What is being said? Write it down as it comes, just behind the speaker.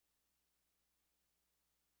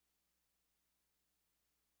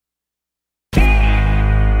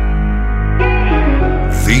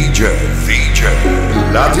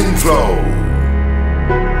LatinFlow.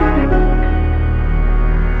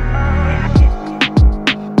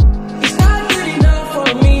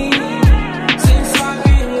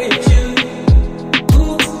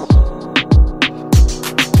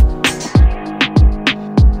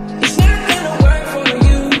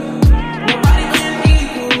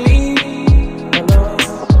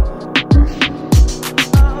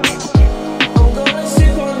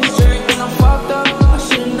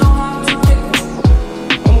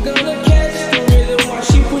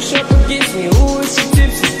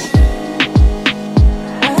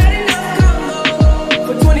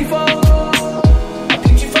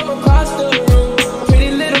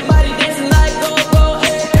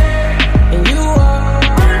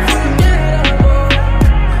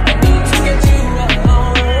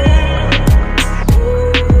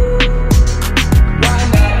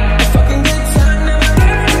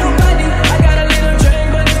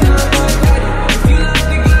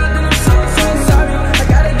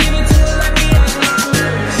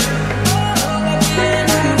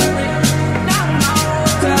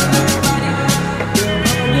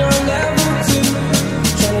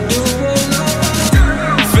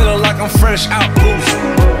 Fresh out boost.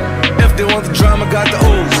 If they want the drama, got the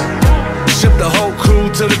ooze. Ship the whole crew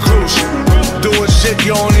to the cruise. Doing shit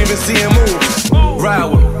you don't even see him move.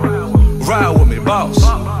 Ride with me, boss.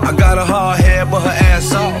 I got a hard head, but her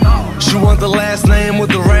ass off. She want the last name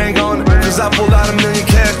with the ring on it. Cause I pulled out $1 million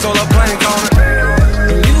cash, told her plank on it.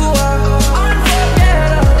 And you are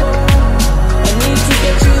unforgettable. I need to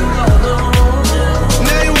get you alone.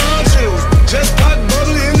 Now you want chills, just pop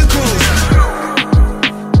bubbly in the cruise.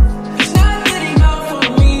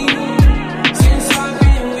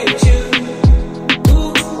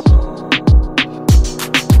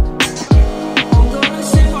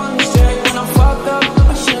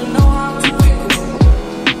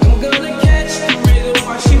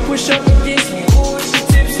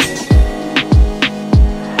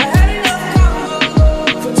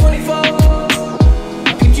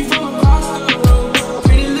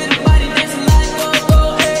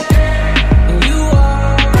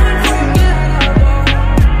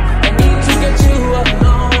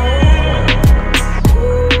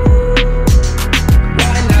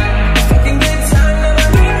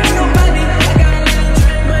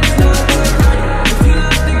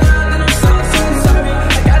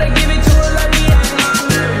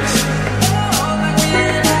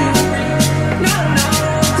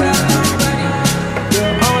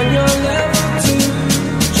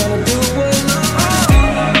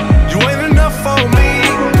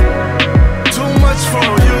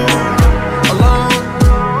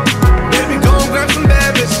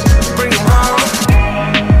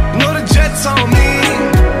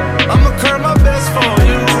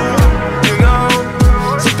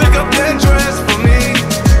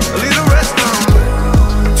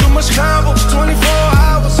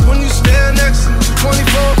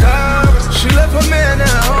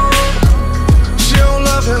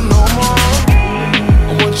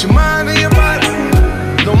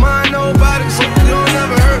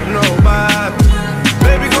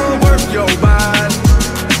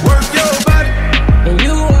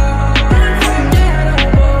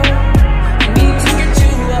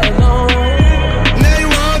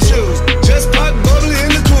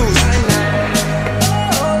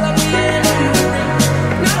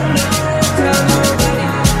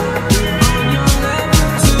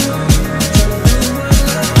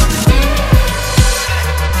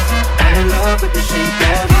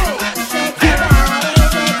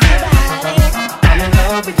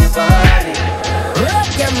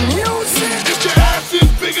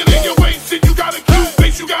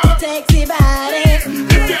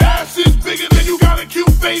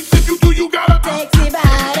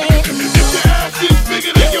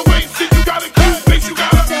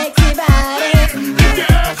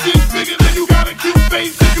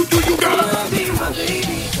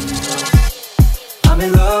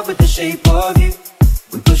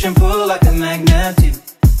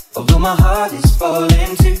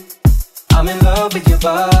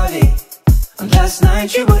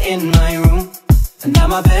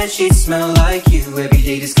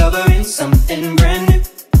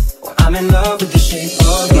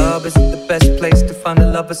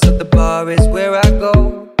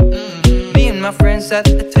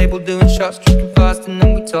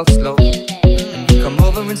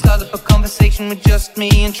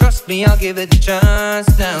 I'll give it a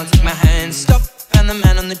chance now. Take my hand, stop, and the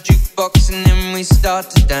man on the jukebox, and then we start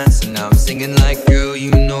to dance. And now I'm singing like, girl,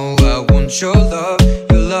 you know I want your love.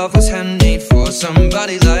 Your love was handmade for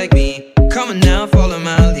somebody like me. Come on now, follow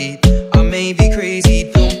my lead. I may be crazy,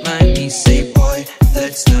 don't mind me. Say, boy,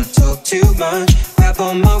 let's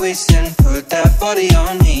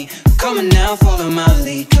coming now, follow my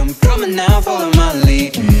lead. Come coming now, follow my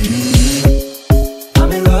lead.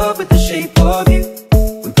 I'm in love with the shape of you.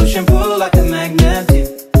 We push and pull like a magnet do.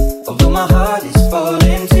 Although my heart is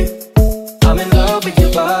falling too. I'm in love with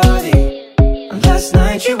your body. And last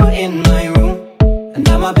night you were in my room. And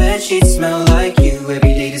now my bedsheets smell like you.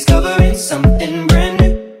 Every day discovering something brand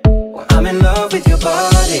new. Well, I'm in love with your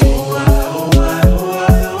body.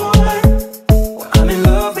 I'm in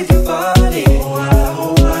love with your body.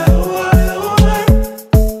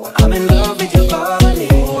 I'm in love with your body.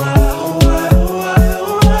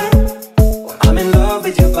 I'm in love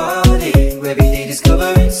with your body. Every day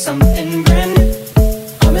discovering something brand new.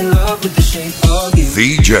 I'm in love with the shape of you.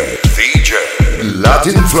 VJ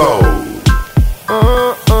LatinFlow.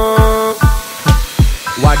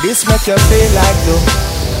 Why this make you feel like though?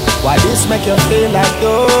 Why this make you feel like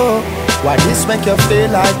though? Why this make you feel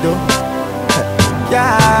like though?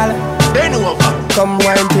 Girl, Bend over. come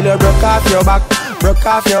wine till you broke off your back. Broke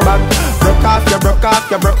off your back. Broke off your, broke off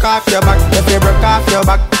your, broke off your back. If you broke off your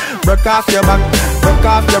back, broke off your back. Broke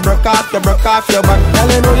off your, broke off your, broke off your back. Girl,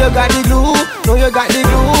 you know you got the glue. Know you got the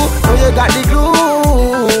glue. Know you got the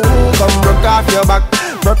glue. Come broke off your back.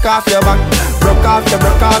 Broke off your back. Broke off your,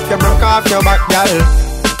 broke off your, broke off your back, girl.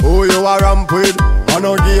 Who you are ramp with? On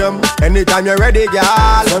a game. Anytime you're ready,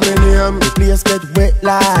 girl. Let me name. The place get wet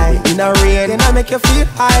like in a rain. Then I make you feel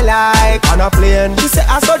high like on a plane. She say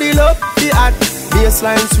I saw the love, the hot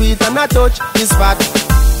baseline sweet and I touch the spot.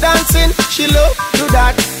 Dancing, she love do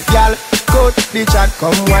that, girl. Cut the chat,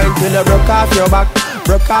 come wine till you broke off your back.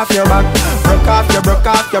 Broke off your back. Broke off your, broke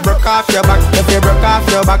off your, broke off your back. If you broke off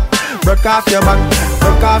your back, broke off your back.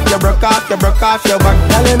 Broke off your, broke off your, broke off your back.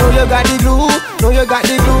 Girl, you know you got the glue. Know you got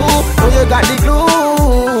the glue. Know you got the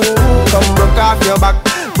glue. Come broke off your back.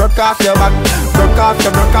 Broke off your back. Broke off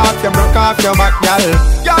your, broke off your, broke off your back, girl.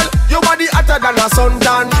 Girl, your body hotter than a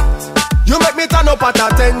suntan. You make me turn up at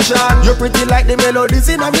attention. You pretty like the melodies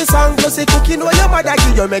in a me song. Plus the cooking where your mother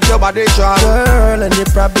give you make your body strong. Girl, any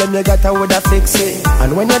problem you got I woulda fix it.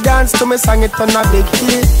 And when you dance to me song it turn a big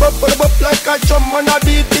hit. Bop like a drum on a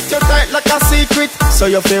beat. It you tight like a secret. So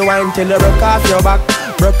you feel wine till you broke off your back.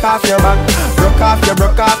 Broke off your back. Broke off your,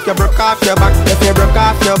 broke off your, broke off your back. If you broke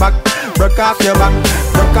off your back, broke off your back.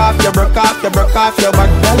 Broke off your, broke off your, broke off your back.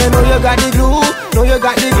 Girl, you know you got the glue. Know you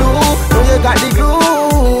got the glue. Know you got the glue.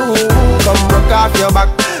 Come broke off your back,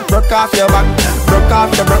 broke off your back, broke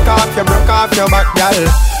off your, broke off your, broke off your back, girl.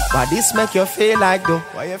 Why this make you feel like though?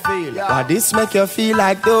 Why you feel? Why this make you feel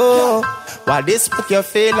like though? Why this make you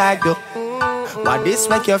feel like though? Why this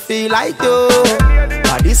make you feel like though?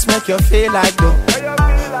 Why this make you feel like though?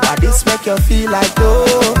 Why this make you feel like though?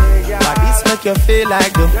 Why this make you feel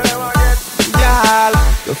like though? Girl,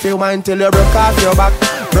 you feel mine till you broke off your back,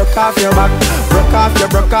 broke off your back, broke off your,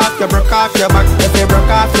 broke off your, broke off your back. If you broke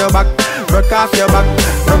off your back, broke off your back,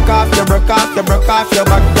 broke off your, broke off your, broke off your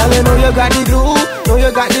back. Girl, you know you got the glue, know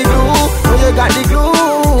you got the glue, know you got the glue.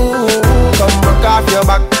 Come broke off your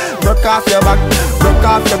back, broke off your back, broke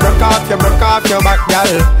off your, broke off your, broke off your back,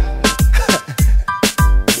 girl.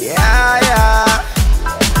 Yeah.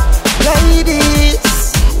 Ladies,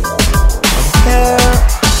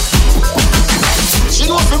 she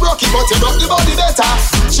know if you broke it, but you broke the body better.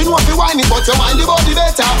 She know if you whine it, but you whine the body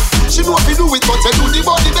better. She know if you do it, but you do the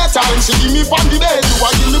body better. When she give me from the bed, you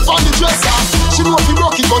are give me from the dresser. She know if you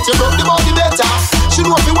broke it, but you broke the body better. She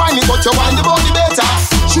know if you whine it, but you whine the body better.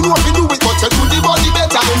 She know if you do it, but you do the body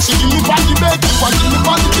better. When she give me from the bed, you are give me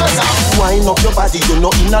from the dresser. Wind up your body, you're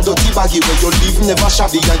not in a dirty baggy. Where you live never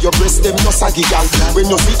shabby, and your breast them no saggy, gal. When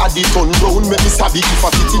you see a the turn round, make me stab it. If I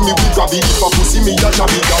fit in me, we grab it. If I pussy me, a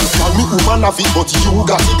jabby, gal. Call me woman of it, but you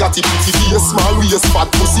got it pretty face, small waist, fat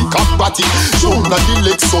pussy, cock batty. Show na the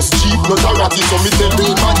Lexus Jeep, not a ratty. So me tell me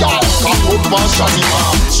my gal, cock up and shot it.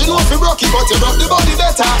 She know if you broke it, but you broke the body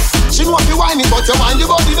better. She know if you whine it, but you whine the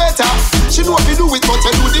body better. She know if you do it, but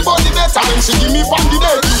you do the body better. When she give me from the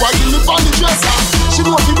bed, you are give me from the dresser. She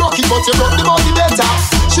know if you broke it, but you broke the body better.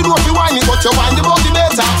 She know if you whine it, but you whine the body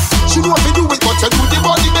better. She know if you do it, but you do the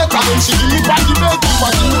body better. When she give me from the bed, you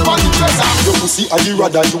are give me from the dresser. Your pussy are the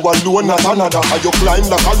rather, you alone not another. And you climb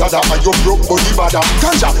like a ladder, and you broke body badder.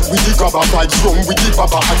 Ganja with the grabber, vibes wrong with the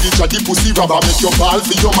baba. And the pussy rubber, make your ball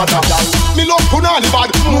for your mother. Me love punani bad,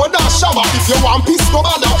 more than shower. If you want piss no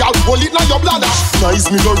bother, gal, hold it now your bladder. Nice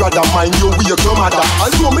me no rather, mind you with your mother.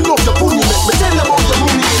 And you me love your pony, make me tell you about your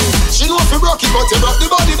money. She know if you broke it, but you broke the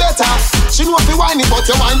body better. She know if you whine it, but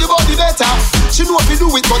you whine the body better. She know if you do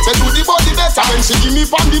it, but you do the body better. When she give me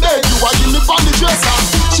from the bed, you are give me from the dresser.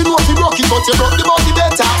 She know if you broke it, but you broke the body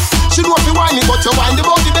better. She know if you whine it, but you whine the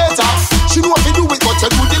body better. She know if you do it, but you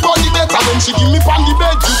do the body better. When she give me pon the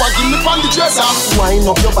bed, you a give me pon the dresser. Wind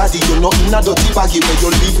up your body, you know in a dirty baggy. Where you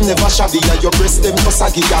live never shabby, and your breast them no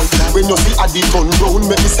saggy, gal. When you see a the turn round,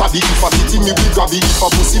 make me stabby. If a pity me we grabby, if a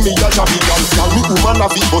pussy me a jabby, gal. Gal me woman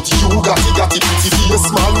have it, but you got it. Pretty face,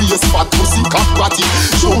 small waist, fat pussy, cat ratty.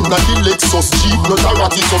 Show na the Lexus Jeep, not a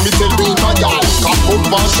ratty. So me tell me my gal, cat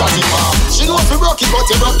pump and shotty. She know if you rock it, but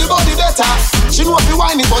you rock the body better. She know if you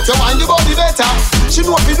whine it, but you whine the body better. She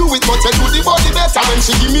know if you do it, but you do the body better. When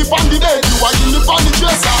she give me pon the bed, you a give me pon the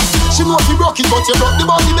dresser. She know if you rock it, but you rock the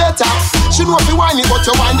body better. She know if you whine it, but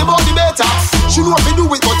you whine the body better. She know if you do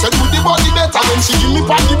it, but you do the body better. When she give me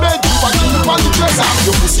pon the bed, you a give me pon the dresser.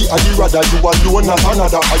 Your pussy a the rather, you alone not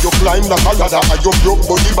another. Are you climb like a ladder? Are you broke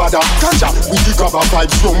body badder? Ganja with the grabber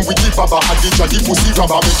vibes from with the baba. A the pussy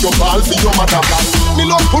grabber make your ball for your mother. Me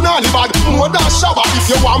love punani bad, more than shabba. If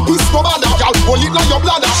you want piss no bother, gal, hold it like your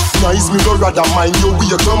bladder. Nice me no rather mind you with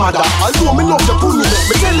your mother. Although me love your punani,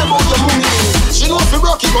 me tell you about your money. She know if you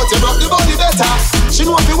rock it, but you rock the body better. She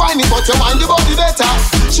know if you whine it, but you whine the body better.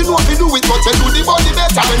 She know if you do it, but you do the body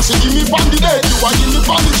better. When she give me pon the bed, you a give me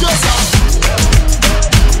pon the dresser.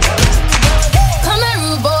 Come here,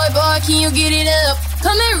 rude boy, boy, can you get it up?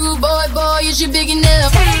 Come here, rude boy, boy, is you big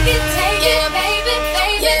enough? Take it, baby,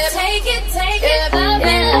 baby, yeah. Take it, love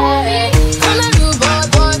it. Come here, rude boy,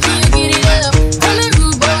 boy, can you get it up? Come here,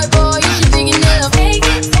 rude boy, boy, is you big enough? Take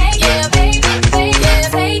it, baby, baby, yeah.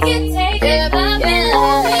 Take it, love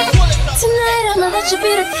it. Tonight I'ma let you be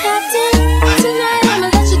the captain. Tonight I'ma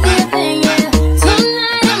let you do your thing, yeah.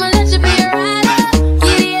 Tonight I'ma let you be a rider.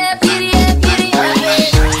 Giddy up, giddy up, giddy up, yeah.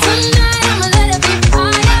 Tonight I'ma let it be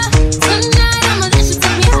fire. Tonight I'ma let you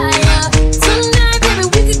take me higher. Tonight, baby,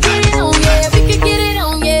 we could get it on, yeah. We could get it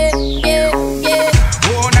on, yeah, yeah, yeah.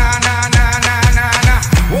 Oh na na na na na na.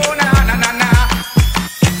 Oh na na na na.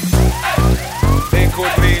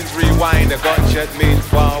 Record means rewind. The gunshot means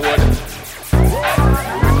forward.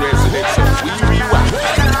 Replacing it, so we rewind.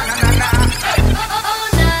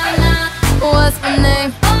 What's my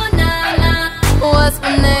name? Oh na na. What's my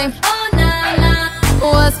name? Oh na na.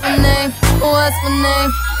 What's my name? What's my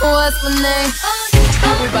name? What's my name?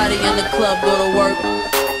 Everybody in the club go to work.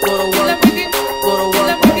 Go to work. Go to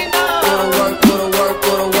work. Go to work. Go to work.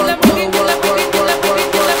 Go to work. Go to work.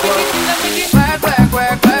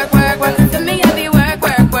 Work. To me, I be work.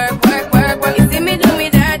 You see me do me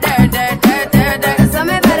dirt. So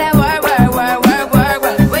me better work.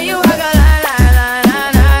 When you walk a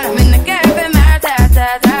line. I'm in the cafe,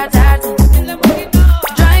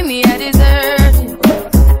 drive me a dessert.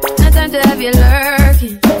 No time to have you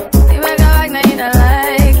lurking. You make a like, now you don't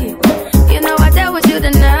like it. You know I dealt with you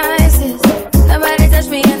the nicest. Nobody touched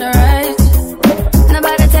me in the righteous.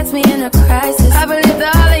 Nobody text me in a crisis. I believed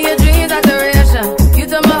all of your dreams are duration. You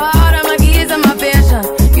took my heart, all my keys, and my passion.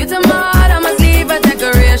 You took my heart, all my sleeve, a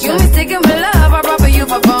decoration. You mistaken with love, I brought for you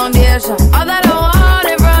for foundation. All that I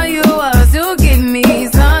wanted from you was to give me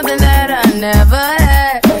something that I never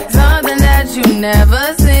had, something that you never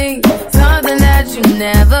seen, something that you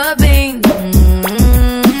never been.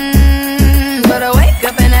 But I wake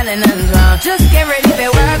up and nothing's wrong. Just get ready for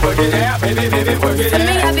work. Work it out, baby, work it out. To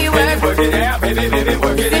me, I be work. Work it out, baby,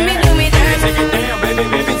 work it out. See me do me dirt. Take it down, baby,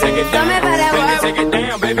 take it Tell down. me about that Baby, work. take it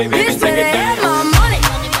down, baby, Bitch, take better it have down. my money.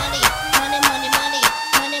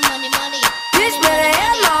 Bitch, better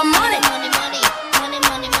have my money.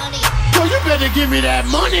 So you better give me that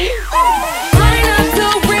money.